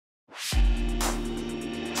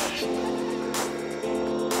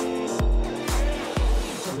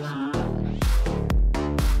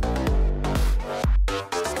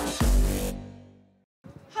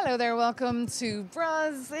Hello there, welcome to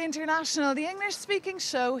BRUZZ International, the English-speaking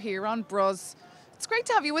show here on BRUZZ. It's great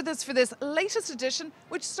to have you with us for this latest edition,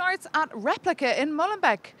 which starts at Replica in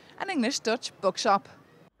Molenbeek, an English-Dutch bookshop.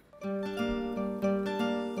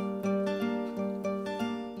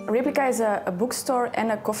 Replica is a bookstore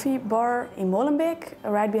and a coffee bar in Molenbeek,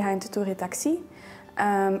 right behind the Tour Taxi.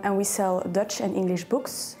 And we sell Dutch and English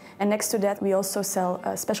books. And next to that, we also sell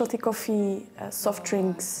specialty coffee, soft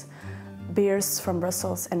drinks, beers from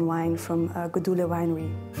Brussels, and wine from Godoule Winery.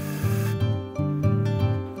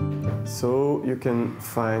 So you can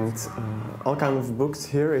find all kinds of books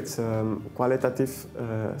here. It's a qualitative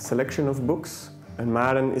selection of books. And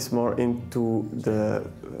Maren is more into the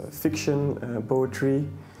fiction, poetry,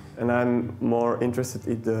 and I'm more interested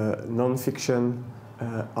in the non-fiction,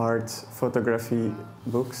 art, photography,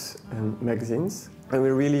 books and magazines. And we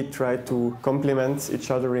really try to complement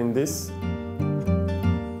each other in this.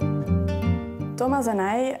 Thomas and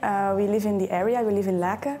I, we live in the area, we live in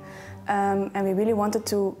Laken, and we really wanted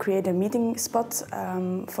to create a meeting spot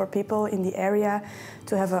for people in the area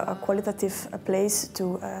to have a qualitative place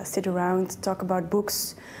to sit around, talk about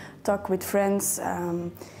books, talk with friends,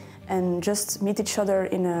 and just meet each other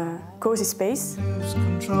in a cozy space.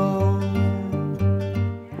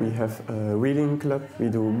 We have a reading club, we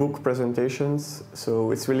do book presentations, so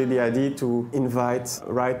it's really the idea to invite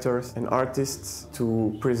writers and artists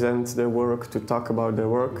to present their work, to talk about their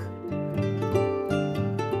work.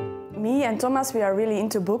 Me and Thomas, we are really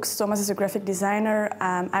into books. Thomas is a graphic designer.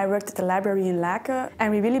 I worked at the library in Laken,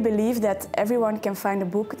 and we really believe that everyone can find a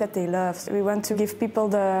book that they love. We want to give people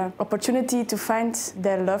the opportunity to find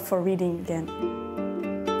their love for reading again.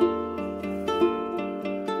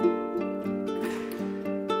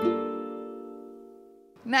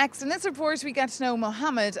 Next, in this report, we get to know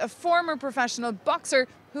Mohamed, a former professional boxer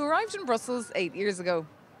who arrived in Brussels 8 years ago.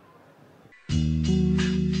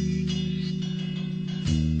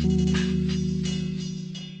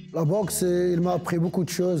 La boxe, il m'a appris beaucoup de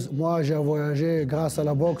choses. Moi, j'ai voyagé grâce à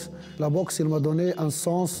la boxe. La boxe, il m'a donné un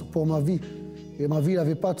sens pour ma vie. Et ma vie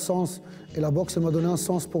n'avait pas de sens. Et la boxe, elle m'a donné un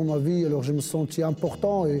sens pour ma vie. Alors, je me sentis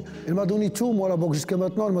important. Et elle m'a donné tout, moi, la boxe. Jusqu'à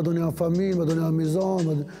maintenant, elle m'a donné une famille, elle m'a donné une maison.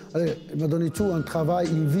 Elle m'a donné tout, un travail,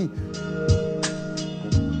 une vie.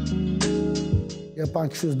 Il n'y a pas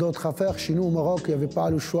quelque chose d'autre à faire. Chez nous, au Maroc, il n'y avait pas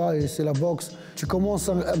le choix et c'est la boxe. Tu commences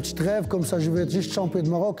un petit rêve comme ça, je vais être juste champion de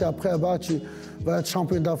Maroc et après, bah, tu vas être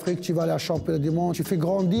champion d'Afrique, tu vas aller à champion du monde. Tu fais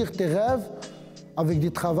grandir tes rêves avec du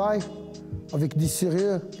travail, avec du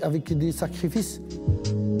sérieux, avec des sacrifices.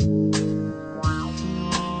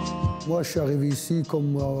 Moi, je suis arrivé ici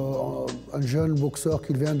comme un jeune boxeur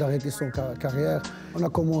qui vient d'arrêter son carrière. On a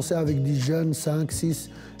commencé avec des jeunes, 5, 6,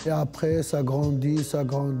 et après, ça grandit,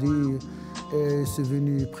 et c'est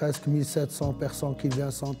venu presque 1700 personnes qui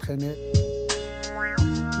viennent s'entraîner.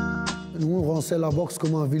 Nous, on renseigne la boxe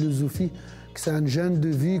comme une philosophie. C'est un gène de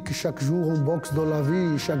vie que chaque jour on boxe dans la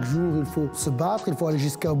vie et chaque jour il faut se battre, il faut aller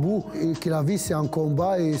jusqu'à bout et que la vie c'est un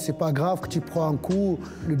combat et c'est pas grave que tu prends un coup.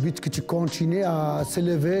 Le but c'est que tu continues à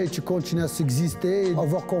s'élever, tu continues à s'exister,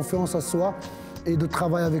 avoir confiance en soi et de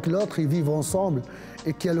travailler avec l'autre et vivre ensemble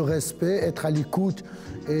et qu'il y ait le respect, être à l'écoute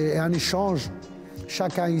et un échange.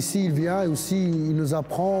 Chacun ici il vient et aussi il nous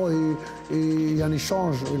apprend et il y a un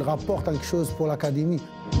échange, il rapporte quelque chose pour l'académie.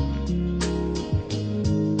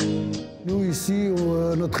 Nous, ici,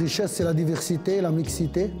 notre richesse, c'est la diversité, la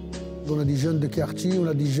mixité. On a des jeunes de quartier, on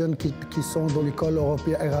a des jeunes qui sont dans l'école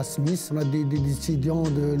européenne Erasmus, on a des étudiants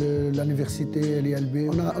de l'université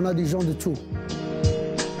LILB, on a des gens de tout.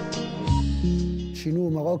 Chez nous, au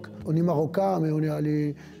Maroc, on est marocains, mais on a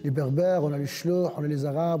les berbères, on a les chlouhs, on a les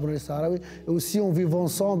arabes, on a les sahraouis. Et aussi, on vit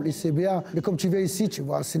ensemble et c'est bien. Mais comme tu viens ici, tu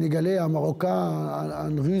vois un Sénégalais, un Marocain,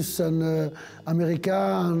 un Russe, un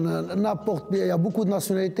Américain, n'importe. Il y a beaucoup de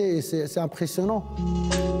nationalités et c'est impressionnant.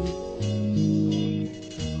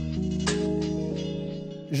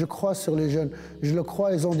 Je crois sur les jeunes. Je le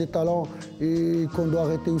crois, ils ont des talents et qu'on doit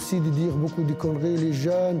arrêter aussi de dire beaucoup de conneries. Les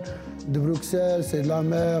jeunes de Bruxelles, c'est de la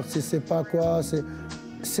merde, c'est pas quoi.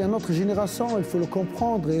 C'est notre génération, il faut le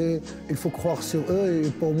comprendre et il faut croire sur eux. Et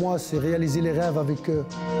pour moi, c'est réaliser les rêves avec eux.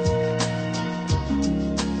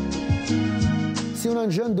 Si on a un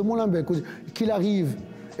jeune de Molenbeek qui arrive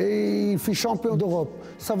et il fait champion d'Europe,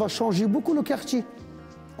 ça va changer beaucoup le quartier.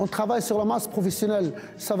 On travaille sur la masse professionnelle,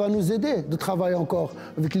 ça va nous aider de travailler encore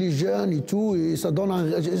avec les jeunes et tout, et ça donne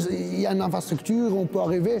il y a une infrastructure, on peut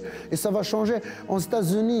arriver et ça va changer. Aux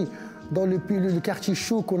États-Unis, dans le quartier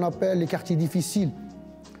chou qu'on appelle les quartiers difficiles,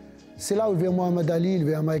 c'est là où il vient Mohamed Ali, il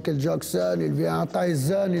vient Michael Jackson, il vient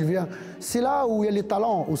Tyson, c'est là où il y a les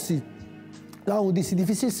talents aussi. Là où on dit c'est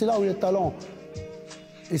difficile, c'est là où il y a les talents.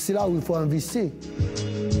 Et c'est là où il faut investir.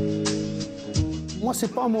 Moi, ce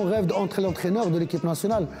n'est pas mon rêve d'entrer l'entraîneur de l'équipe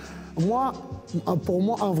nationale. Pour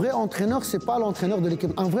moi, un vrai entraîneur, ce n'est pas l'entraîneur de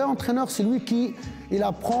l'équipe. Un vrai entraîneur, c'est lui qui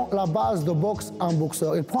apprend la base de boxe à un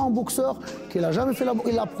boxeur. Il prend un boxeur qui n'a jamais fait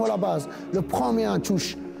il apprend la base. Le premier un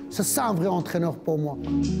touche. C'est ça un vrai entraîneur pour moi.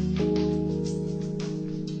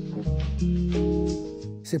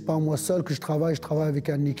 C'est pas moi seul que je travaille avec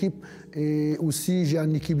une équipe. Et aussi, j'ai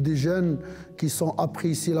une équipe de jeunes qui sont appris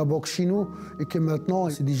ici la boxe chez nous et que maintenant,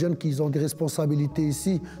 c'est des jeunes qui ont des responsabilités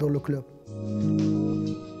ici dans le club.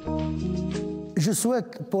 Je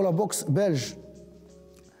souhaite pour la boxe belge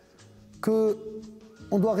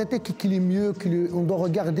qu'on doit arrêter qu'il est mieux, on doit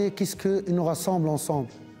regarder qu'est-ce qui nous rassemble ensemble.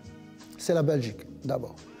 C'est la Belgique,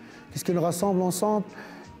 d'abord. Qu'est-ce qui nous rassemble ensemble?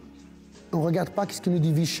 On ne regarde pas ce qui nous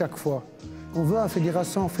divise chaque fois. On veut une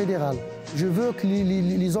fédération fédérale. Je veux que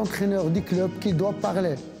les entraîneurs du club qu'ils doivent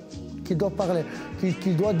parler, qu'ils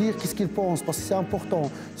doivent dire ce qu'ils pensent, parce que c'est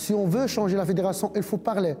important. Si on veut changer la fédération, il faut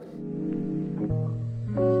parler.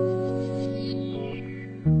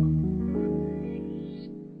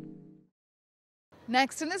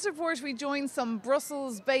 Next in this report, we join some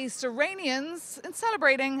Brussels-based Iranians in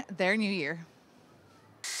celebrating their New Year.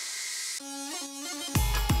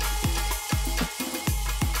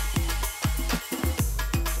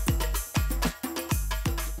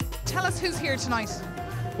 Tell us who's here tonight.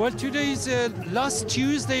 Well, today is last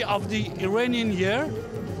Tuesday of the Iranian year,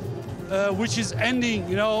 which is ending.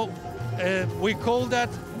 You know, we call that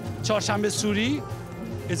Charshanba Suri.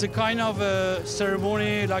 It's a kind of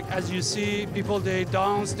ceremony, like as you see, people they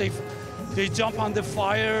dance, they jump on the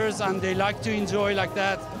fires, and they like to enjoy like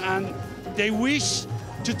that, and they wish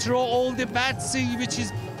to throw all the bad things which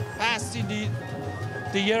is past in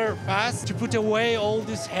the year past, to put away all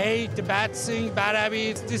this hate, the bad thing, bad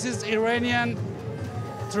habits. This is Iranian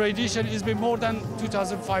tradition. It's been more than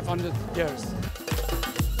 2,500 years.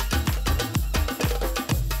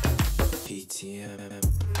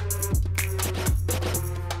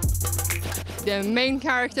 The main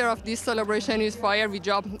character of this celebration is fire. We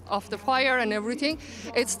jump off the fire and everything.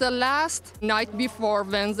 It's the last night before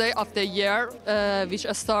Wednesday of the year, which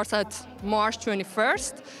starts at March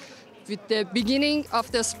 21st, with the beginning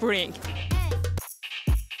of the spring.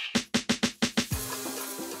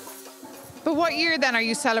 But what year then are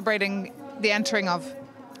you celebrating the entering of?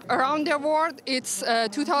 Around the world, it's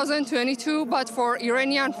 2022, but for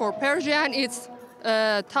Iranian, for Persian, it's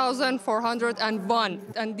 1401,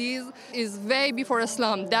 and this is way before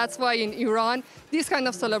Islam. That's why in Iran, this kind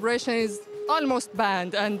of celebration is almost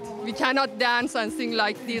banned, and we cannot dance and sing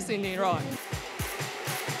like this in Iran.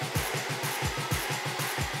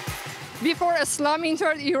 Before Islam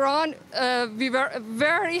entered Iran, we were a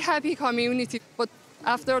very happy community, but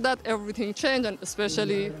after that, everything changed, and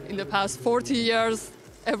especially in the past 40 years,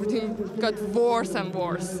 everything got worse and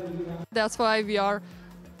worse. That's why we are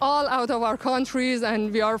all out of our countries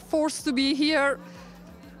and we are forced to be here.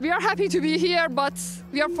 We are happy to be here, but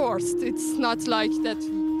we are forced. It's not like that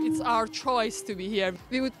it's our choice to be here.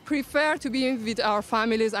 We would prefer to be with our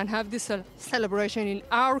families and have this celebration in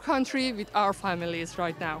our country with our families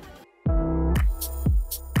right now.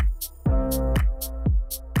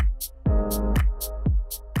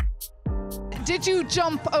 Did you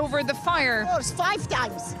jump over the fire? Of course, 5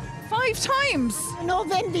 times. 5 times? You know,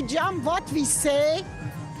 when we jump, what we say?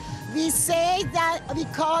 We say that we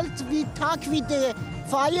talk with the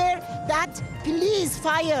fire that, please,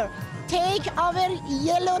 fire, take our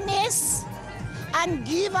yellowness and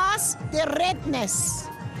give us the redness,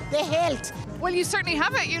 the health. Well, you certainly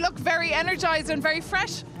have it. You look very energized and very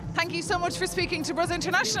fresh. Thank you so much for speaking to BRUZZ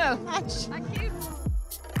International. Thank you.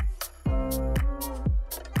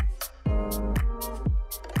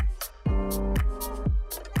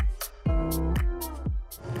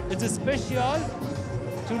 It's a special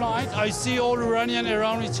tonight. I see all Iranians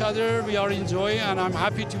around each other. We are enjoying, and I'm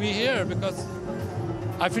happy to be here because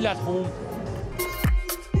I feel at home.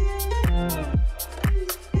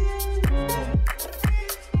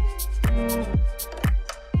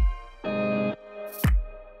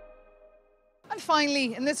 And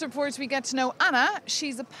finally, in this report, we get to know Anna.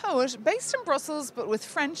 She's a poet based in Brussels, but with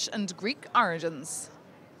French and Greek origins.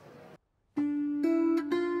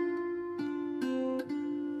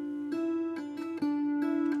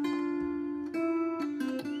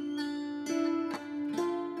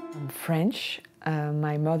 French.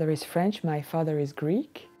 My mother is French, my father is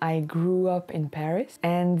Greek. I grew up in Paris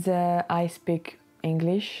and I speak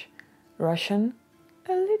English, Russian,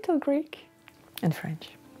 a little Greek and French.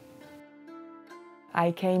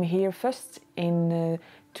 I came here first in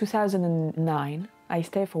 2009. I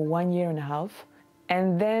stayed for 1.5 years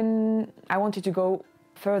and then I wanted to go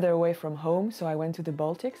further away from home, so I went to the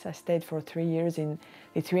Baltics. I stayed for 3 years in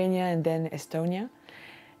Lithuania and then Estonia.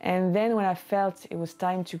 And then when I felt it was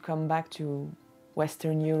time to come back to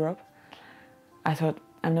Western Europe, I thought,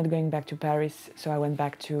 I'm not going back to Paris, so I went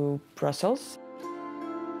back to Brussels.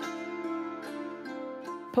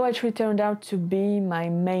 Poetry turned out to be my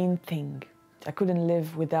main thing. I couldn't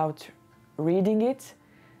live without reading it,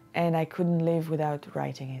 and I couldn't live without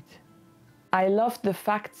writing it. I loved the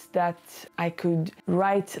fact that I could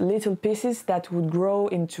write little pieces that would grow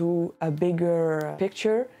into a bigger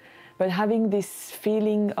picture, but having this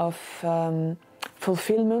feeling of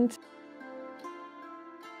fulfillment.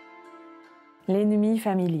 L'ennemi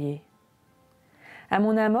familier. À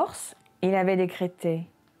mon amorce, il avait décrété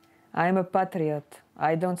I'm a patriot,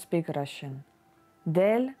 I don't speak Russian.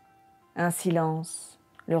 D'elle, un silence,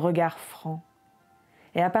 le regard franc.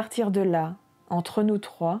 Et à partir de là, entre nous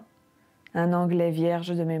trois, un anglais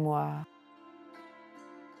vierge de mémoire.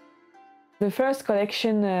 The first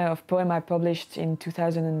collection of poems I published in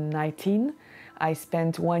 2019. I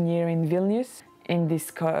spent 1 year in Vilnius. In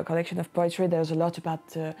this collection of poetry, there's a lot about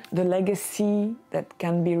the legacy that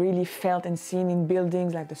can be really felt and seen in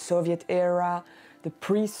buildings like the Soviet era, the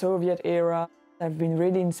pre-Soviet era. I've been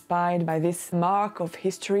really inspired by this mark of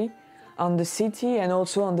history on the city and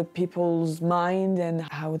also on the people's mind and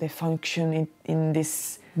how they function in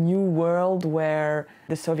this new world where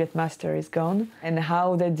the Soviet master is gone, and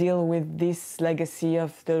how they deal with this legacy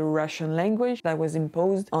of the Russian language that was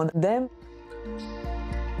imposed on them.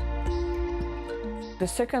 The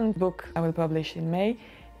second book I will publish in May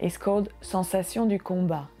is called Sensation du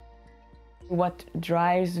combat. What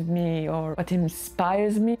drives me or what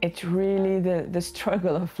inspires me, it's really the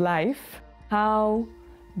struggle of life. How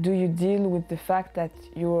do you deal with the fact that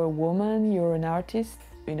you're a woman, you're an artist?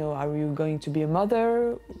 You know, are you going to be a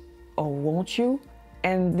mother or won't you?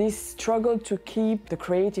 And this struggle to keep the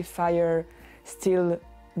creative fire still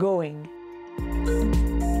going.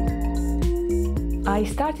 I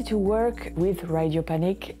started to work with Radio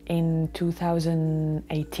Panic in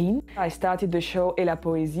 2018. I started the show Et la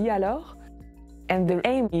poésie alors. And the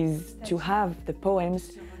aim is to have the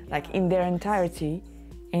poems like in their entirety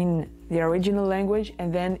in the original language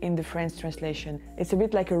and then in the French translation. It's a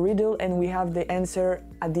bit like a riddle and we have the answer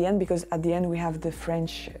at the end because at the end we have the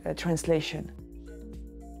French translation.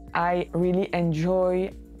 I really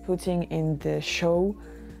enjoy putting in the show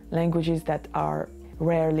languages that are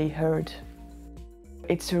rarely heard.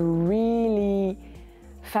 It's a really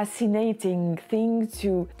fascinating thing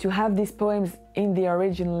to have these poems in the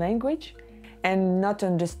original language and not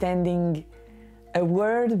understanding a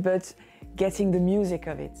word but getting the music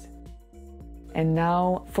of it. And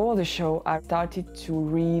now for the show I started to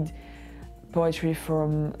read poetry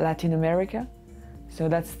from Latin America, so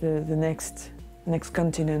that's the next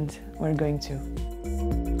continent we're going to.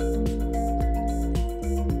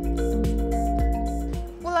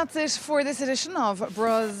 Well, that's it for this edition of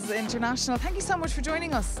BRUZZ International. Thank you so much for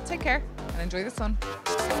joining us. Take care and enjoy the sun.